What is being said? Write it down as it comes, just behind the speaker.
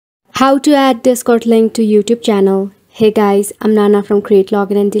How to add Discord link to YouTube channel. Hey guys, I'm Nana from Create,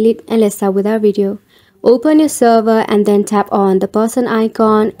 Login and Delete, and let's start with our video. Open your server and then tap on the person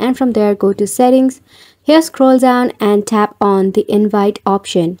icon, and from there go to settings. Here scroll down and tap on the invite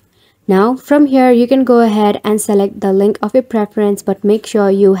option. Now from here you can go ahead and select the link of your preference, but make sure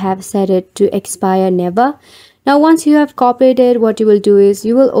you have set it to expire never. Now once you have copied it, what you will do is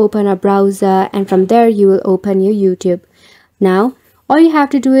you will open a browser, and from there you will open your YouTube. Now all you have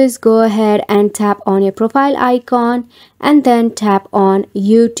to do is go ahead and tap on your profile icon and then tap on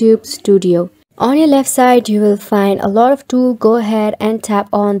YouTube Studio. On your left side, you will find a lot of tools. Go ahead and tap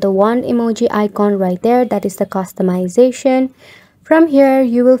on the one emoji icon right there. That is the customization. From here,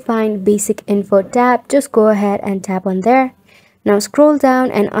 you will find basic info tab. Just go ahead and tap on there. Now scroll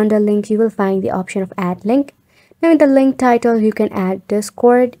down and under link, you will find the option of add link. Now in the link title, you can add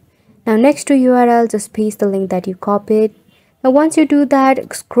Discord. Now next to URL, just paste the link that you copied. Now once you do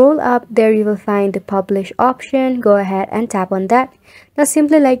that, scroll up, there you will find the publish option. Go ahead and tap on that. Now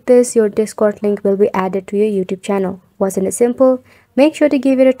simply like this, your Discord link will be added to your YouTube channel. Wasn't it simple? Make sure to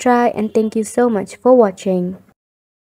give it a try, and thank you so much for watching.